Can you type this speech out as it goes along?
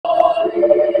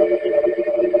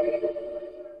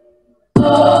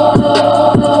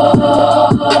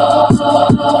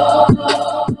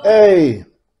Hey,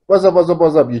 what's up,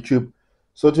 YouTube?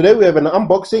 So today we have an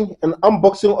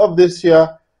unboxing of this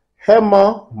here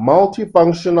Hammer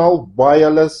multifunctional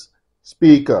wireless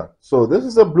speaker. So this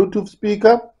is a Bluetooth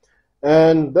speaker,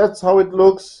 and that's how it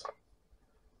looks.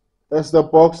 That's the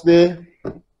box there.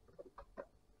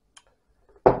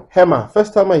 Hammer.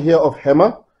 First time I hear of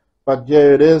Hammer, but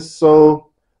here it is.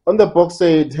 So on the box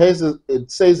it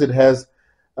says it has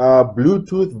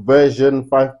Bluetooth version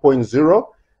 5.0.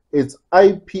 It's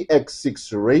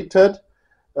IPX6 rated.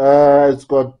 It's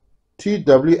got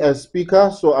TWS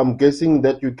speaker, so I'm guessing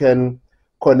that you can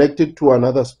connect it to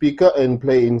another speaker and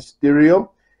play in stereo.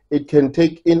 It can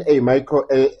take in a micro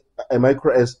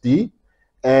SD,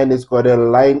 and it's got a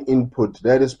line input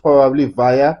that is probably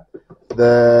via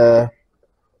the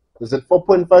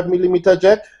 4.5 millimeter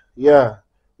jack. Yeah,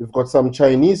 we've got some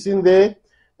Chinese in there,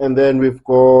 and then we've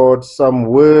got some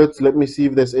words. Let me see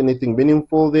if there's anything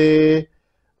meaningful there.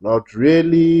 Not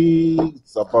really.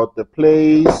 It's about the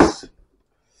place.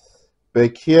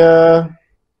 Back here.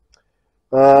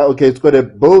 Okay, it's got a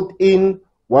built-in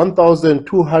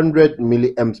 1200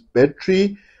 milliamps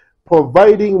battery,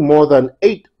 providing more than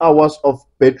 8 hours of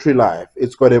battery life.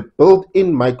 It's got a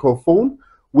built-in microphone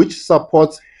which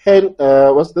supports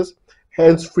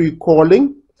hands-free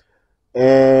calling.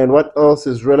 And what else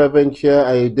is relevant here?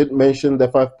 I did mention the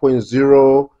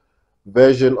 5.0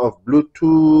 version of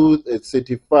Bluetooth. It's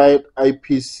certified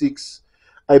IPX6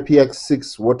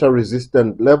 water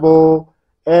resistant level,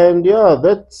 and yeah,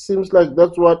 that seems like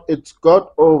that's what it's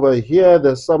got over here.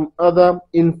 There's some other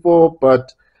info,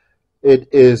 but it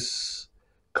is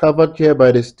covered here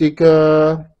by the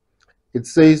sticker. It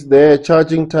says their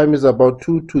charging time is about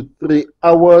 2 to 3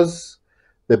 hours.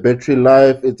 The battery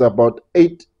life is about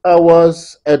 8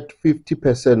 hours at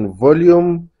 50%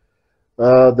 volume.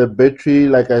 The battery,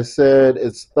 like I said,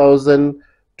 it's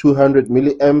 1200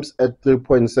 milliamps at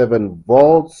 3.7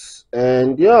 volts.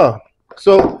 And yeah,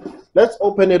 so let's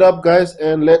open it up, guys,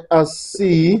 and let us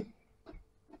see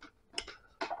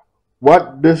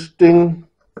what this thing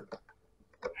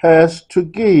has to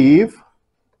give.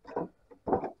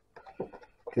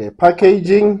 Okay,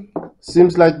 packaging.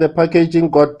 Seems like the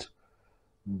packaging got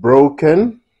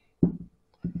broken,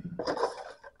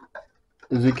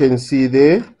 as you can see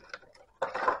there.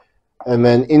 And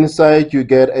then inside you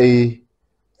get a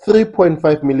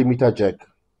 3.5 millimeter jack.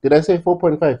 Did I say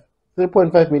 4.5?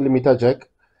 3.5 millimeter jack.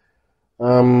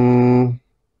 And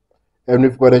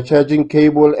we've got a charging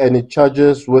cable, and it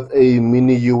charges with a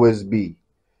mini USB.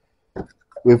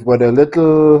 We've got a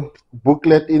little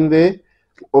booklet in there,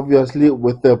 obviously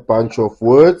with a bunch of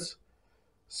words.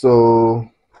 So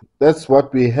that's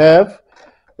what we have.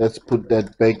 Let's put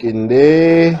that back in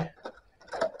there,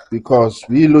 because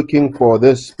we're looking for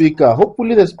this speaker.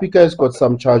 Hopefully the speaker has got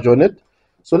some charge on it.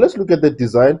 So let's look at the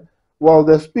design. Well,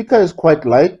 the speaker is quite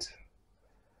light.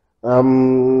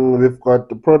 We've got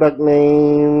the product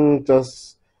name,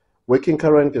 just working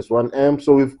current is 1 amp.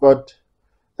 So we've got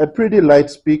a pretty light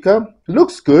speaker.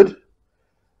 Looks good.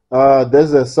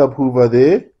 There's a subwoofer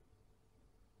there.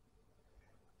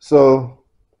 So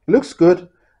looks good.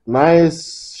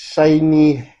 Nice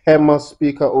shiny Hammer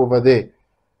speaker over there.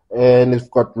 And it's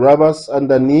got rubbers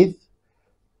underneath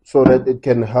so that it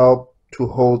can help to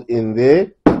hold in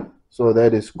there. So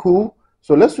that is cool.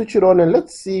 So let's switch it on and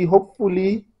let's see.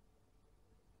 Hopefully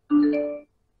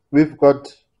we've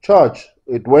got charge.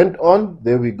 It went on.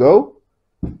 There we go.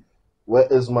 Where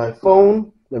is my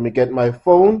phone? Let me get my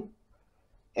phone,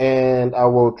 and I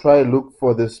will try look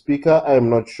for the speaker. I am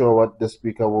not sure what the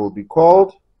speaker will be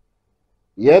called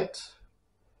yet.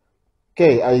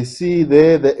 Okay, I see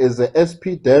there is a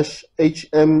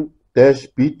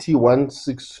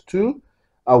SP-HM-BT162.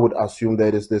 I would assume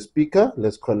that is the speaker.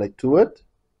 Let's connect to it.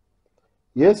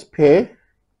 Yes, pair.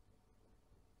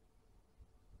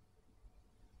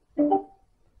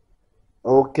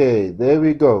 Okay, there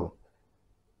we go.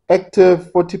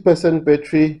 Active 40%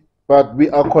 battery, but we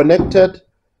are connected.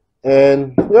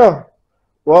 And yeah,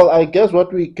 well, I guess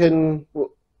what we can, the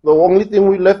only thing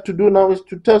we left to do now is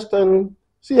to test and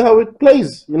see how it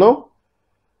plays, you know.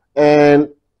 And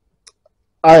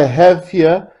I have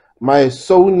here my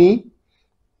Sony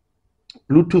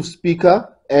Bluetooth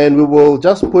speaker, and we will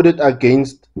just put it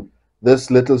against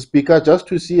this little speaker just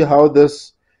to see how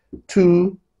this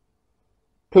two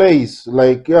plays,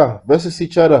 like, yeah, versus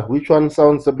each other, which one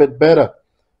sounds a bit better.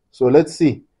 So let's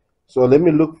see. So let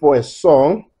me look for a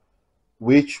song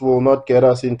which will not get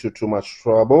us into too much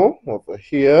trouble over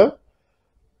here.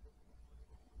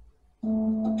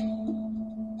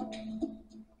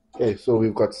 Okay, so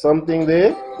we've got something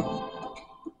there.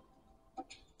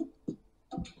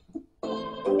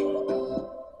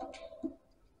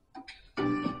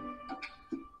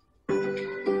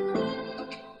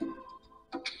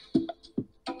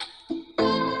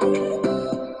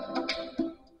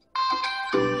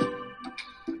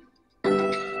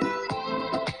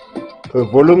 The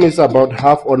volume is about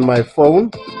half on my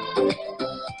phone.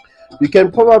 You can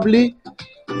probably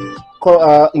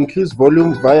increase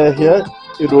volume via here.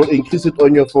 It will increase it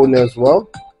on your phone as well.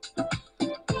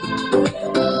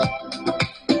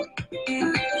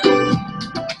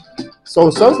 So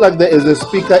it sounds like there is a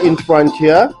speaker in front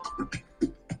here,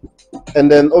 and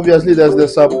then obviously there's the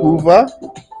subwoofer,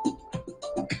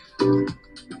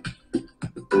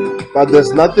 but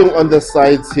there's nothing on the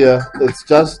sides here. It's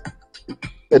just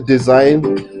a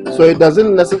design, so it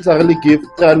doesn't necessarily give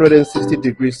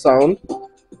 360-degree sound.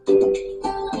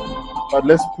 But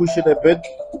let's push it a bit.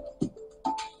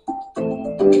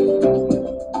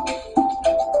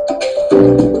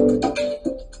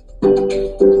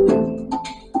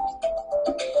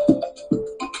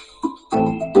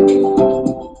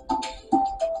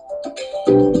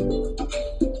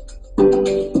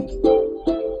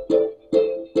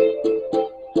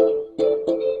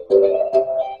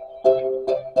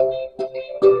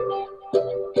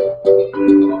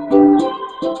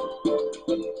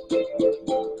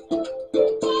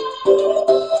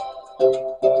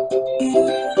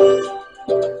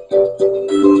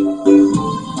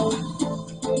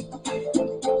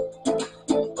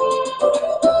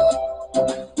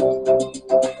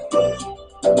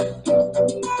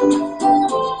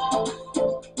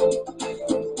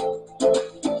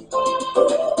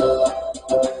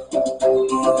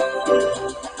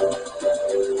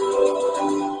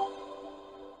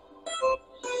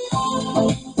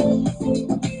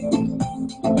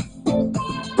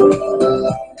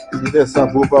 See the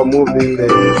subwoofer moving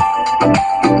there.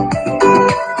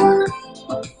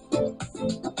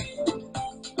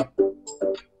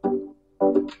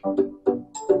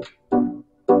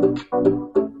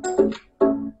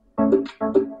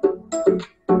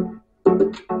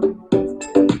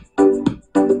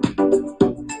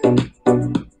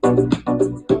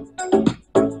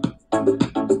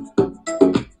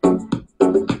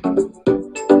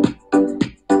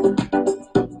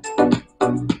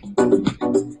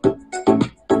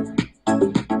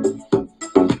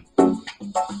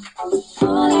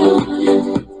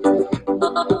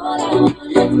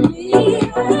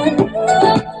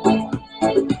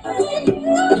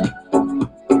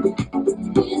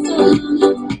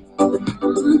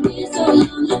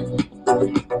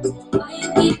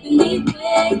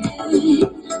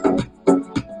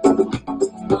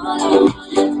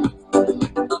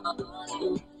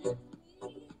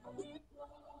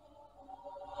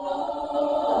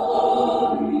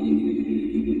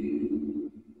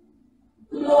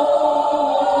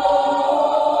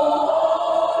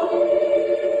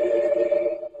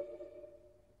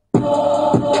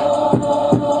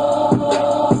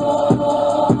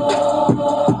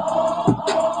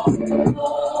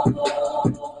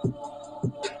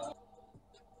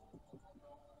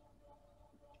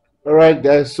 All right,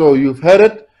 guys, so you've heard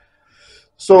it.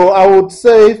 So I would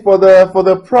say for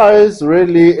the price,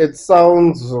 really, it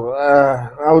sounds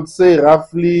I would say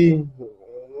roughly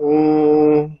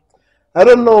I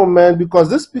don't know, man, because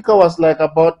this speaker was like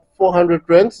about 400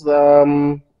 rands,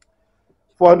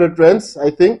 400 rands,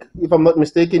 I think, if I'm not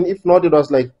mistaken. If not, it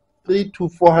was like 300 to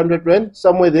 400 rand,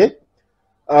 somewhere there.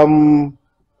 And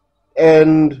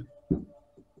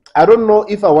I don't know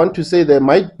if I want to say there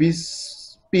might be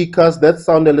speakers that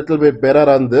sound a little bit better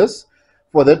than this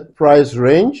for that price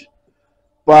range,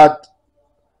 but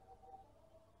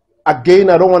again,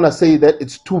 I don't want to say that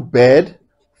it's too bad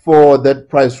for that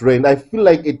price range. I feel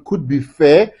like it could be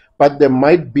fair, but there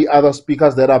might be other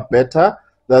speakers that are better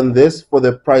than this for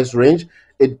the price range.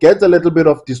 It gets a little bit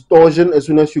of distortion as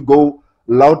soon as you go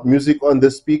loud music on the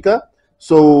speaker,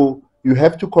 so you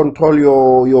have to control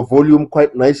your volume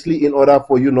quite nicely in order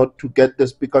for you not to get the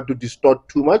speaker to distort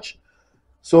too much.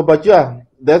 So, but yeah,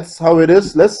 that's how it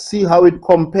is. Let's see how it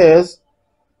compares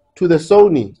to the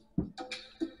Sony.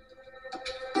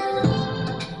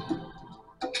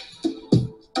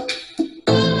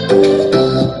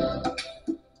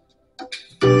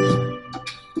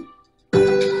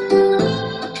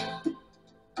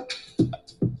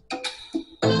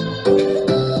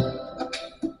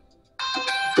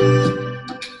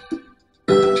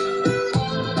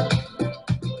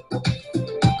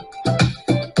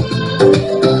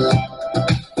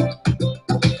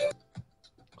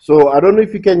 So I don't know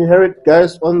if you can hear it,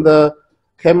 guys, on the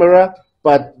camera,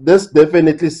 but this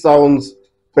definitely sounds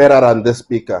better than this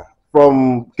speaker.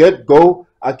 From get-go,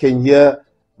 I can hear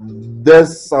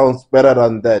this sounds better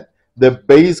than that. The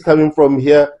bass coming from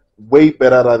here, way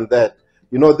better than that.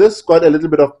 You know, this got a little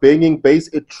bit of banging bass.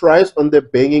 It tries on the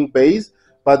banging bass,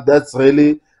 but that's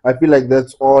really, I feel like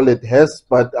that's all it has.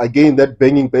 But again, that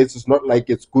banging bass is not like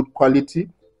it's good quality.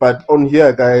 But on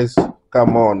here, guys,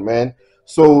 Come on, man.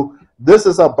 So this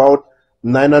is about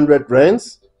 900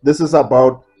 rands. This is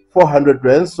about 400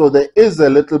 rands. So there is a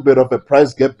little bit of a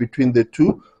price gap between the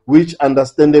two, which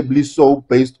understandably so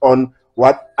based on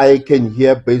what I can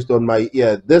hear based on my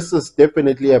ear. This is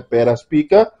definitely a better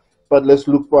speaker, but let's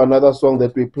look for another song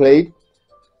that we played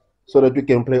so that we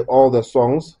can play all the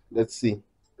songs. Let's see.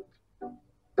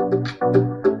 You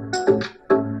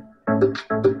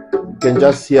can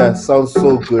just hear, sounds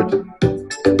so good.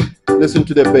 Listen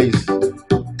to the bass.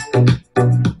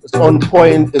 It's on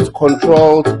point, it's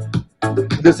controlled.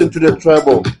 Listen to the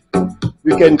treble.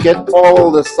 You can get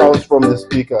all the sounds from the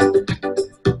speaker.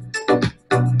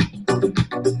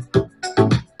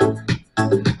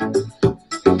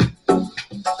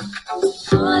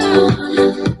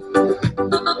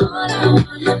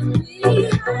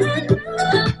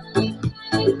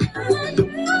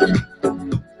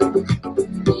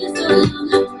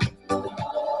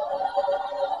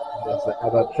 There's the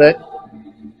other track.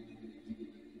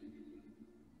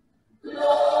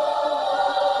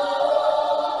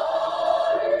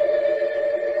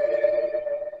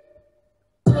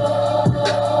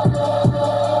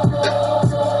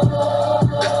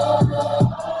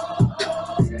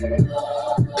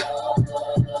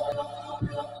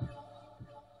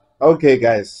 Okay,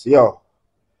 guys, yo,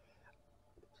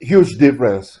 huge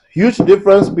difference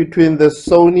between the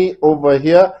Sony over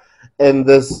here and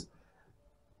this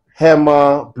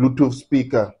Hammer Bluetooth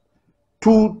speaker.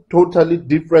 Two totally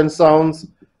different sounds.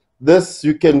 This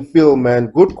you can feel, man.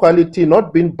 Good quality,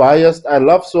 not being biased. I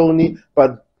love Sony,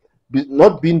 but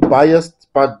not being biased,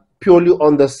 but purely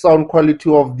on the sound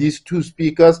quality of these two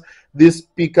speakers. This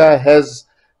speaker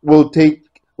will take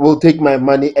my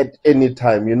money at any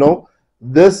time, you know.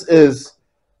 This is,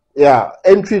 yeah,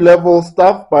 entry level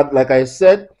stuff, but like I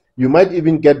said, you might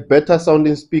even get better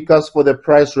sounding speakers for the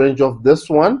price range of this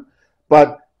one.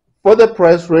 But for the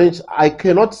price range, I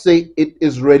cannot say it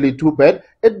is really too bad.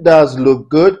 It does look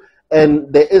good,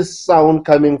 and there is sound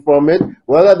coming from it.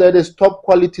 Whether that is top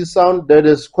quality sound, that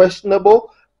is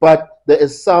questionable, but there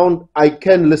is sound. I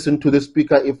can listen to the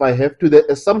speaker if I have to. There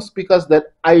are some speakers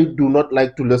that I do not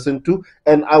like to listen to,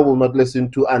 and I will not listen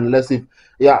to unless if,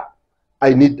 yeah,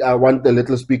 I want a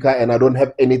little speaker and I don't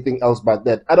have anything else but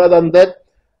that. Other than that,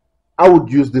 I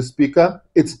would use this speaker.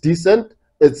 It's decent.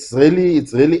 It's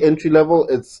really entry level.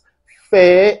 It's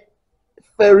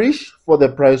fairish for the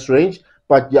price range.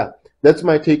 But yeah, that's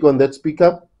my take on that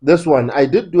speaker. This one, I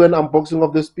did do an unboxing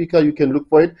of the speaker. You can look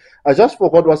for it. I just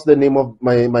forgot what's the name of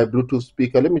my Bluetooth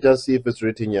speaker. Let me just see if it's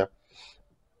written here.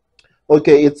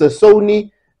 Okay, it's a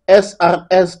Sony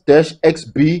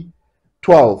SRS-XB12.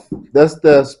 That's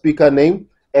the speaker name,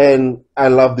 and I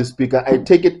love this speaker. I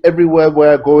take it everywhere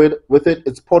where I go with it.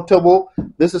 It's portable.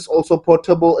 This is also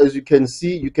portable. As you can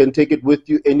see, you can take it with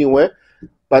you anywhere,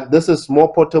 but this is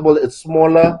more portable. It's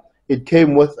smaller. It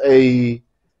came with a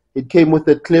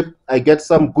clip. I get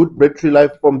some good battery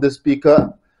life from the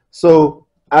speaker, so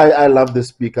I love the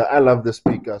speaker. I love the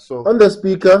speaker. So on the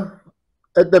speaker,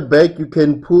 at the back, you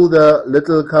can pull the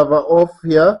little cover off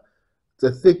here.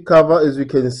 It's a thick cover, as you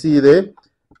can see there,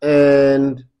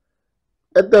 and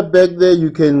at the back there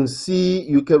you can see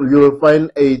you'll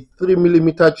find a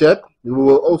 3mm jack. We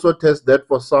will also test that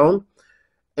for sound,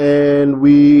 and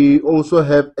we also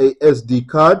have a SD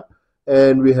card,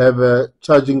 and we have a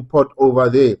charging port over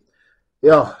there.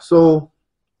 Yeah, so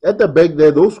at the back there,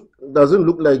 those doesn't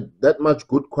look like that much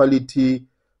good quality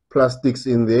plastics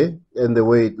in there, and the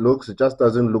way it looks, it just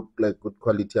doesn't look like good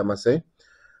quality, I must say.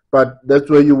 But that's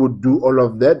where you would do all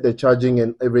of that, the charging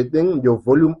and everything, your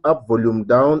volume up, volume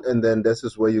down, and then this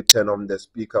is where you turn on the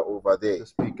speaker over there. The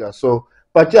speaker. So,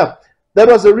 but yeah, that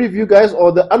was a review, guys,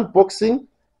 or the unboxing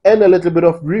and a little bit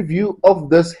of review of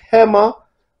this Hammer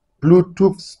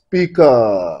Bluetooth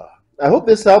speaker. I hope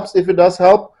this helps. If it does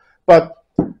help, but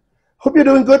hope you're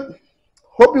doing good.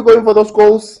 Hope you're going for those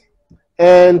goals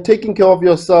and taking care of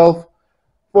yourself.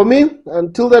 For me,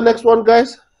 until the next one,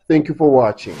 guys, thank you for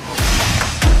watching.